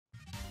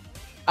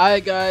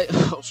Alright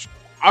guys,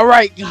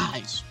 alright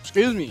guys,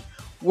 excuse me.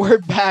 We're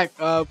back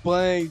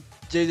playing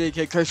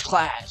JJK Curse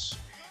Clash.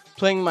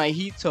 Playing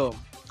Mahito.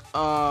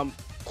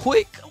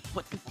 Quick,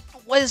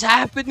 what is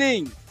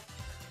happening?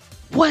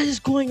 What is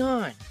going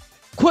on?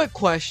 Quick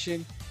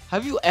question.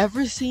 Have you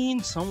ever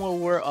seen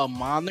someone wear a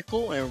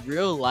monocle in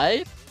real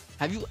life?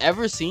 Have you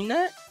ever seen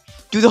that?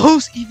 Do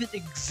those even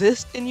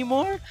exist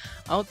anymore?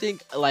 I don't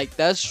think, like,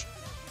 that's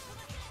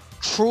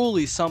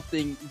truly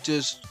something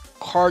just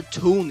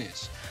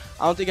cartoonish.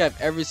 I don't think I've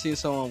ever seen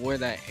someone wear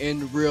that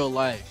in real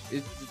life.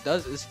 It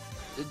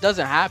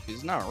doesn't happen.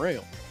 It's not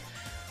real.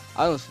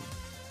 Honestly.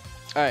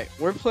 Alright,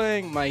 we're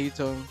playing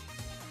Mahito.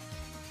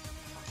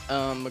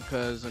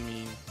 Because I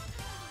mean,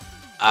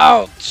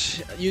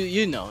 ouch!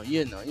 You know.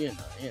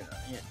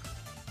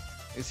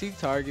 Is he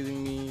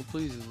targeting me?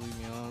 Please just leave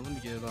me alone. Let me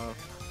get it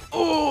off.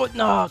 Oh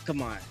no!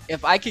 Come on.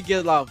 If I could get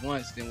it off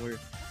once, then we're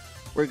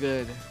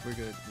good. We're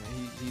good.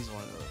 Man, he's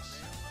one of those.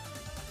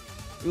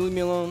 You leave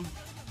me alone.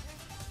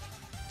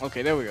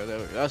 Okay, there we go.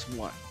 That's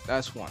one.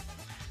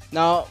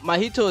 Now,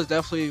 Mahito is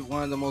definitely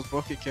one of the most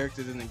broken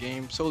characters in the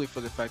game, solely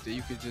for the fact that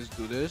you could just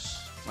do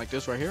this, like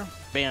this right here.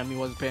 Bam, he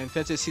wasn't paying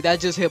attention. See, that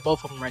just hit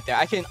both of them right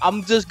there.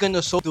 I'm just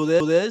gonna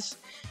do this,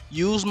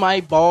 use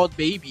my bald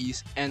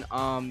babies, and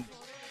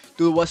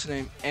do what's the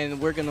name, and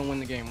we're gonna win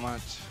the game.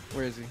 Watch.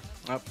 Where is he?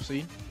 Up,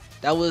 see?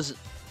 That was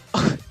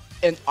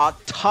an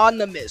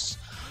autonomous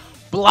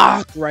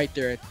block right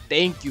there.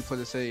 Thank you for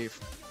the save.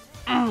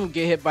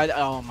 Get hit by the,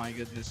 oh my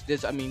goodness.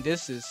 This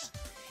is,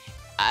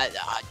 I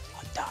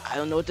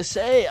don't know what to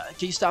say.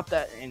 Can you stop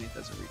that? And it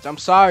doesn't reach. I'm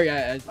sorry.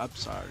 I'm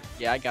sorry.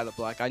 Yeah, I got a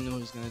block. I knew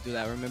he was gonna do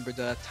that. Remember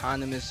the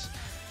autonomous,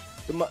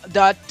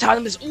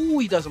 ooh,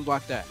 he doesn't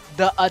block that.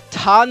 The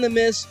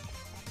autonomous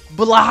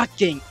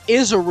blocking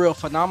is a real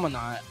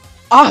phenomenon.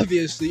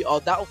 Obviously.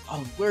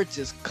 We're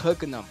just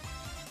cooking them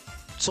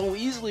so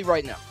easily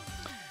right now.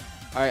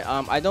 All right.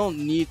 I don't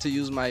need to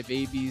use my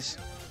babies.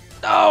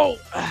 No.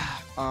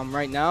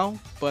 Right now,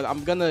 but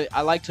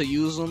I like to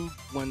use them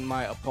when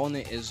my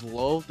opponent is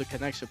low. The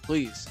connection,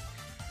 please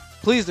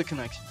the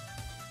connection,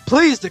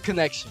 please the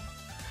connection.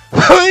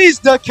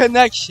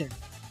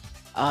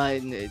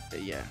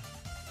 Yeah.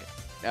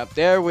 Yep,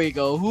 there we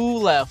go. Who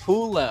left?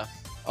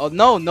 Oh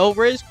no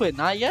rage quit,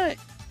 not yet.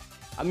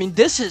 I mean,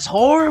 this is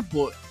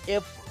horrible.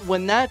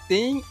 When that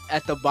thing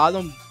at the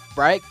bottom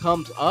right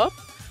comes up,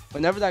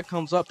 whenever that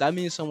comes up, that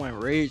means someone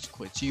rage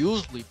quits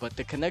usually, but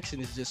the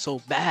connection is just so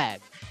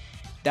bad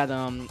that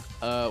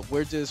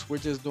we're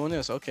just doing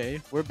this.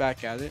 Okay, we're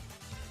back at it.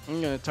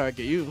 I'm gonna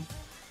target you.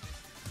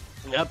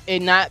 Yep,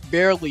 and that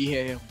barely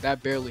hit him.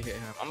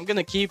 I'm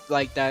gonna keep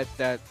like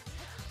that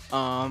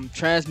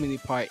transmitting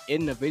part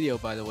in the video,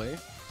 by the way.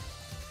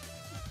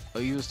 Oh,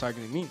 he was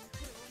targeting me.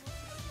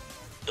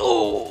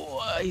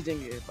 Oh, he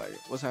didn't get hit by it.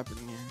 What's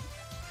happening here?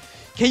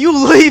 Can you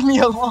leave me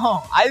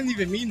alone? I didn't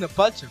even mean to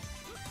punch him.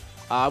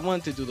 I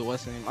wanted to do the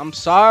what's name. I'm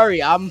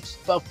sorry.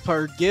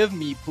 Forgive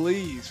me,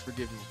 please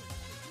forgive me.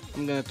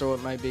 I'm gonna throw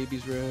up my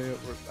babies real here.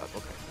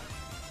 Okay.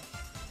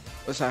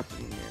 What's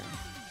happening here?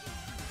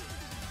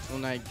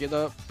 When I get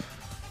up.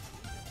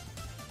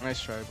 Nice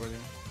try, buddy.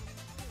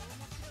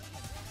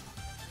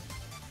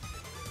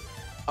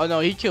 Oh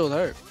no, he killed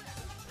her.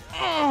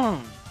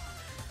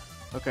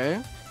 Okay.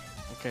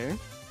 I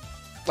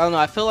don't know.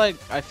 I feel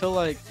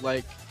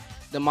like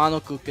the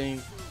monocle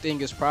thing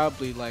is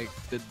probably like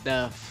the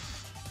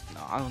death.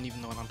 No, I don't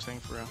even know what I'm saying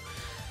for real.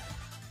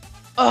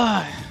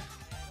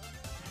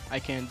 I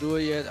can't do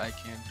it yet.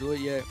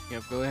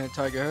 Yep, go ahead and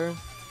target her.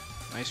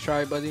 Nice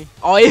try, buddy.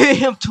 Oh, it hit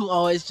him too.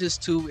 Oh, it's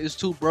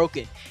too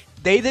broken.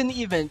 They didn't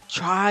even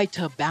try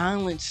to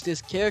balance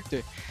this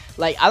character.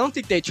 Like, I don't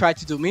think they tried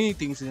to do many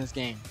things in this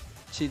game.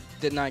 She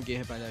did not get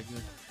hit by that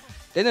good.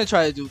 They didn't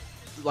try to do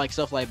like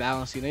stuff like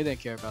balancing. They didn't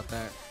care about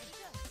that.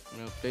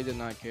 You know, they did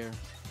not care.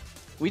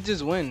 We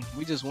just win.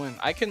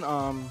 I can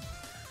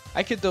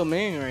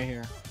domain right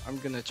here. I'm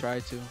gonna try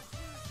to.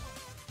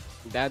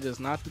 That is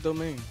not the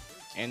domain.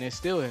 And it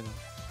still hit him.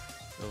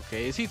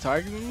 Okay, is he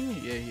targeting me?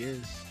 Yeah, he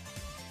is.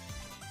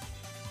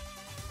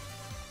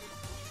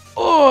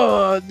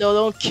 Oh, no,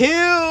 don't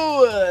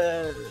kill!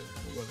 Whatever, it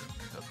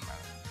doesn't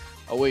matter.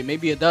 Oh, wait,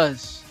 maybe it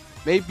does.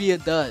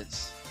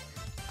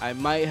 I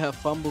might have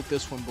fumbled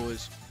this one,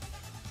 boys.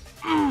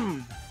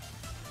 Okay,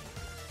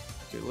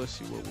 let's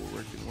see what we're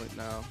working with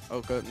now.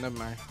 Okay, never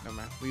mind.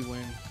 We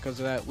win. Because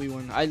of that, we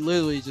win. I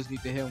literally just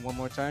need to hit him one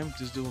more time.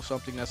 Just do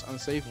something that's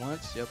unsafe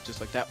once. Yep,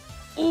 just like that.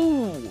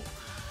 Ooh!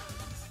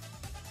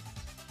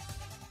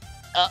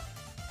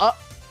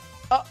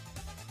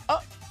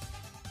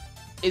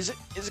 Is it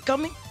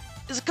coming?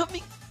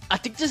 I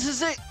think this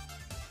is it.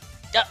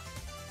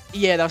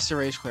 Yeah, that's the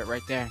rage quit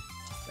right there.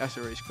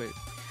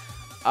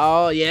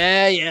 Oh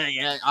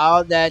yeah.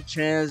 All that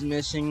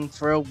transmission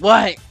for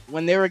what?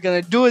 When they were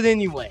gonna do it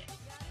anyway.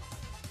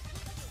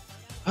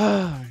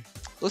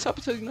 Let's hop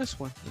into the next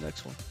one.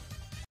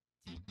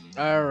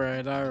 All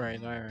right.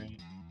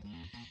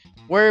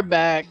 We're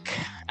back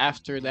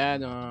after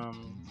that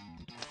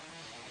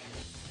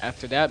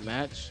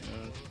match.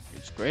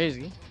 It's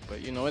crazy.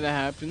 But you know what, that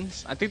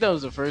happens. I think that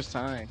was the first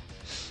time.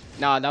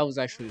 Nah, that was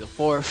actually the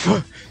fourth,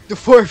 the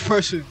fourth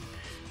person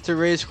to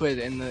rage quit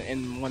in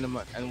one of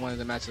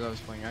the matches I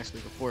was playing. Actually,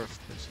 the fourth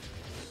person.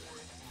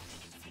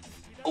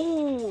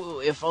 Oh,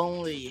 if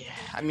only.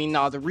 I mean,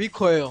 nah, the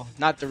recoil,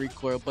 not the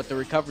recoil, but the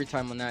recovery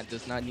time on that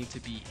does not need to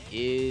be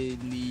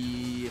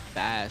any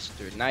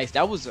faster. Nice.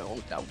 That was that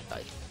was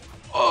nice.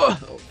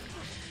 Oh.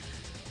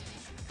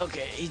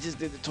 Okay, he just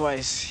did it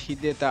twice. He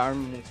did that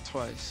arm move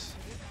twice.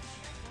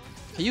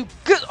 Can you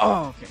good?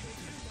 Oh, okay.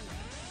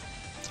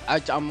 I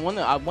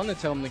wanna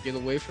tell him to get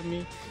away from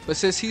me, but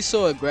since he's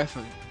so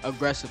aggressive, I'm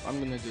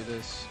gonna do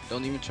this.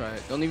 Don't even try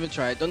it. Don't even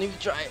try it. Don't even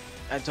try it.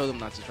 I told him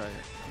not to try it.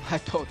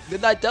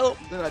 Did I tell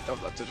him? Did I tell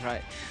him not to try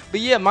it? But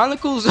yeah,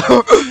 monocles.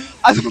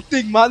 I don't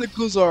think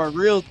monocles are a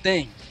real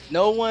thing.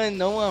 No one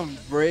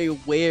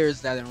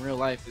wears that in real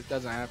life. It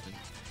doesn't happen.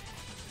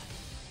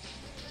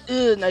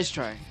 Nice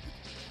try.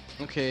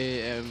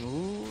 Okay,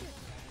 who?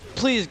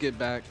 Please get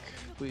back.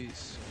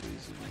 Please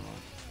leave me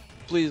alone.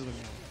 Please leave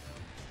me alone.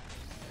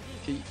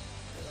 Okay,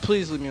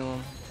 please leave me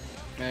alone.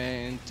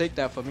 And take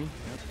that for me.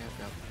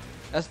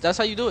 Yep. That's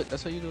how you do it.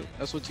 That's how you do it.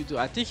 That's what you do.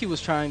 I think he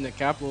was trying to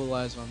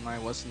capitalize on my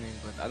what's the name,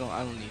 but I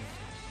don't need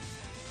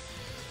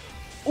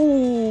it.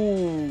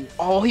 Ooh,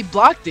 oh, he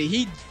blocked it.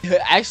 He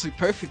actually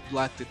perfect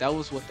blocked it. That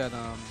was what that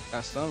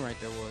stun right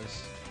there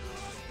was.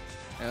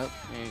 Yep,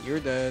 and you're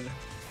dead.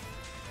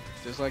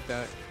 Just like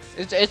that.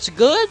 It's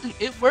good.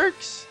 It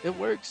works. It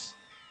works.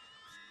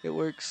 It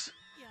works.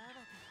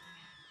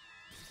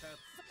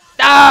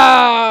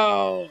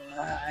 Oh,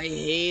 I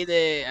hate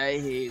it. I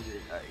hate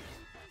it.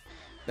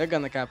 They're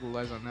gonna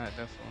capitalize on that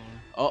definitely.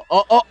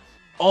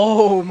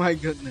 Oh my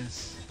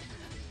goodness.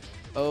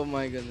 Oh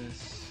my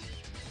goodness.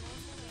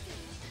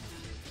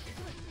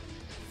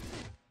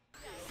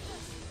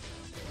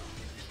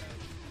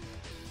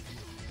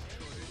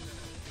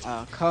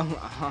 Oh, come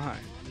on.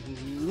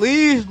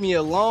 Leave me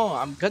alone.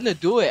 I'm gonna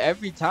do it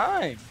every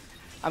time.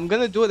 I'm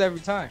gonna do it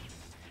every time.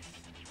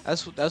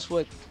 That's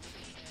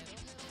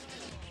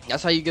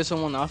how you get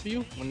someone off of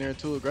you when they're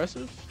too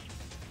aggressive.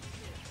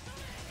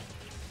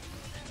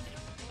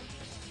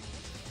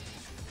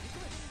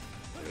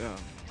 Yeah.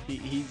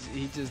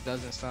 He just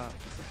doesn't stop.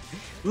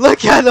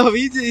 Look at him.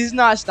 He's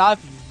not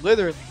stopping.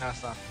 Literally not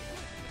stopping.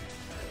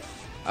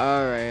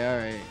 All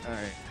right.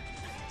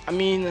 I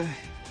mean, yeah,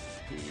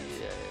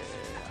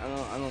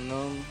 I don't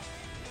know.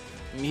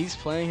 I mean, he's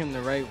playing him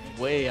the right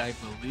way, I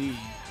believe,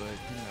 but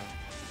you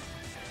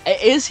know.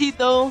 Is he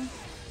though?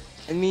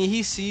 I mean,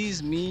 he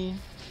sees me.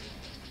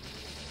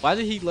 Why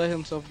did he let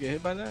himself get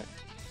hit by that?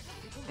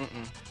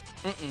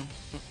 None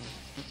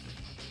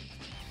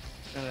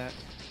of that.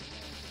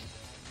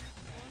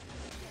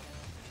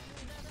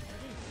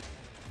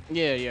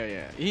 Yeah.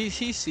 He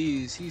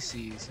sees.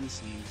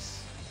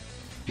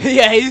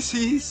 Yeah, he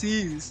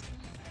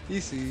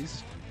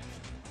sees.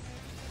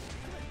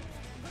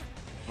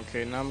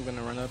 Okay, now I'm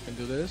gonna run up and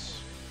do this.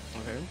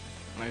 Okay,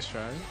 nice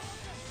try.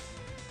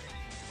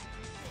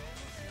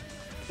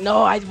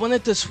 No, I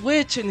wanted to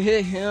switch and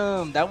hit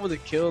him. That would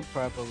have killed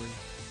properly.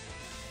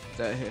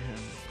 That hit him.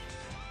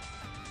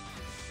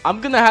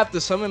 I'm gonna have to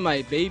summon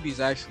my babies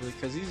actually,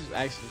 because he's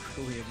actually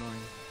really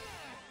annoying.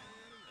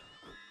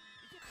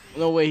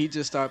 No way, he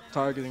just stopped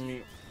targeting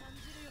me.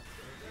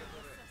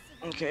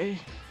 Okay.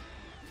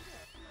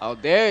 Oh,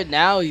 there.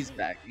 Now he's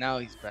back.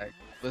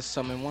 Let's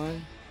summon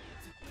one.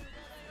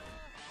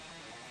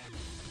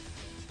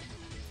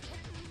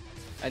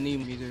 I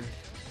need meter.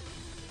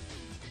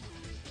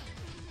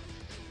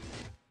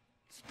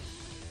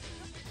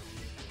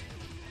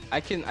 I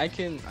can.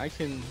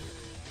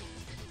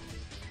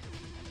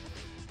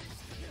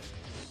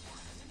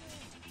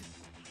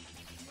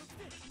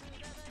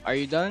 Are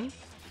you done?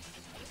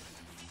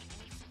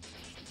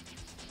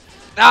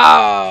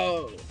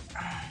 No!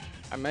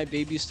 Are my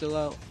babies still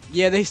out?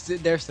 Yeah, they're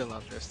still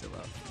out.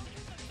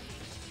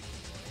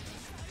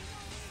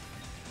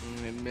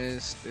 It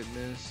missed.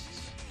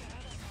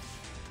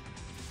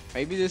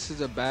 Maybe this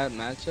is a bad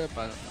matchup.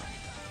 I don't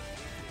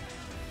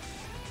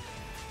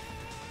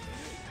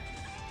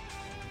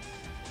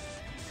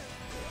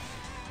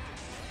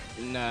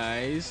know.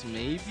 Nice,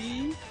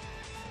 maybe?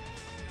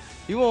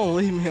 He won't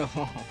leave me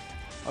alone.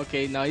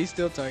 Okay, now he's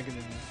still targeting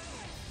me.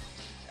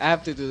 I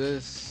have to do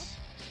this.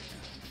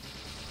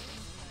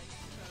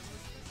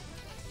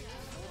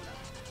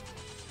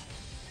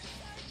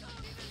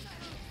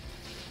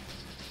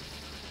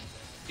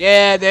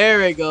 Yeah,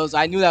 there it goes.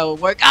 I knew that would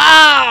work.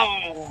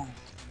 Ow!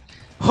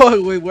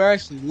 Oh, wait, we're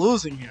actually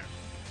losing here.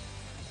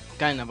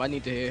 Kind of. I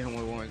need to hit him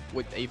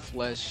with a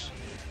flesh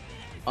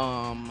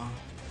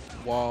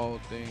wall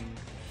thing.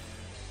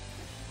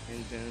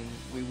 And then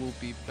we will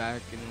be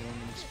back in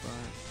one spot.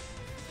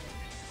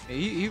 Yeah,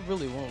 he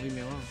really won't leave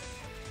me alone.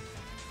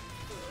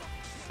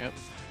 Yep.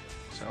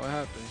 So what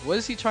happens? What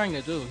is he trying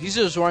to do? He's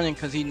just running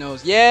because he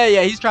knows.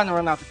 Yeah, he's trying to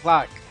run out the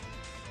clock.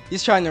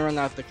 He's trying to run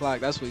out the clock.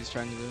 That's what he's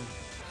trying to do.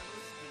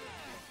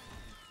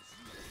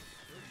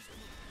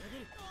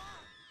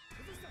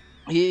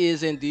 He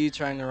is indeed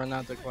trying to run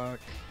out the clock.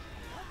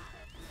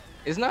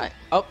 It's not.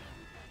 Oh.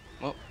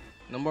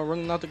 No more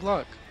running out the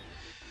clock.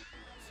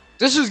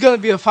 This is gonna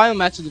be a final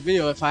match of the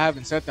video if I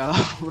haven't said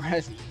that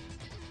already.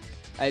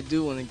 I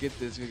do want to get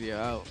this video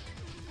out.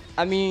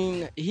 I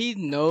mean, he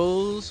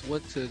knows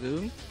what to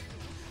do.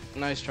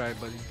 Nice try,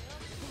 buddy.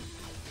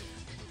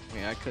 I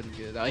mean, I couldn't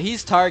get it out.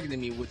 He's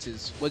targeting me, which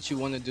is what you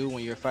want to do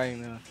when you're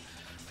fighting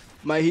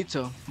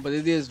Mahito. But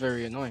it is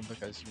very annoying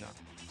because, you know,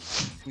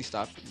 he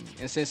stopped me.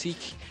 And since he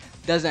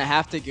doesn't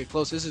have to get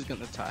close, this is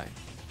gonna tie.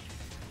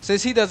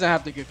 Since he doesn't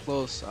have to get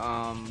close,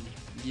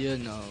 you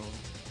know,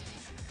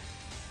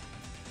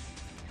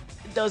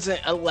 it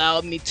doesn't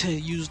allow me to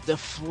use the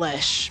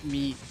flesh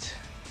meat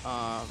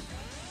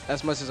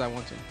as much as I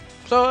want to.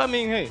 So I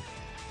mean, hey,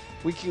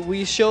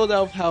 we showed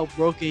off how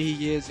broken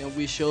he is, and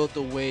we showed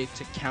the way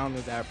to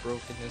counter that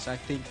brokenness. I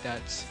think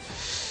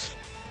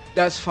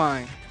that's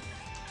fine.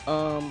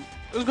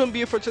 It was gonna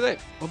be it for today.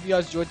 Hope you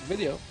guys enjoyed the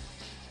video.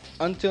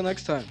 Until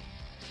next time.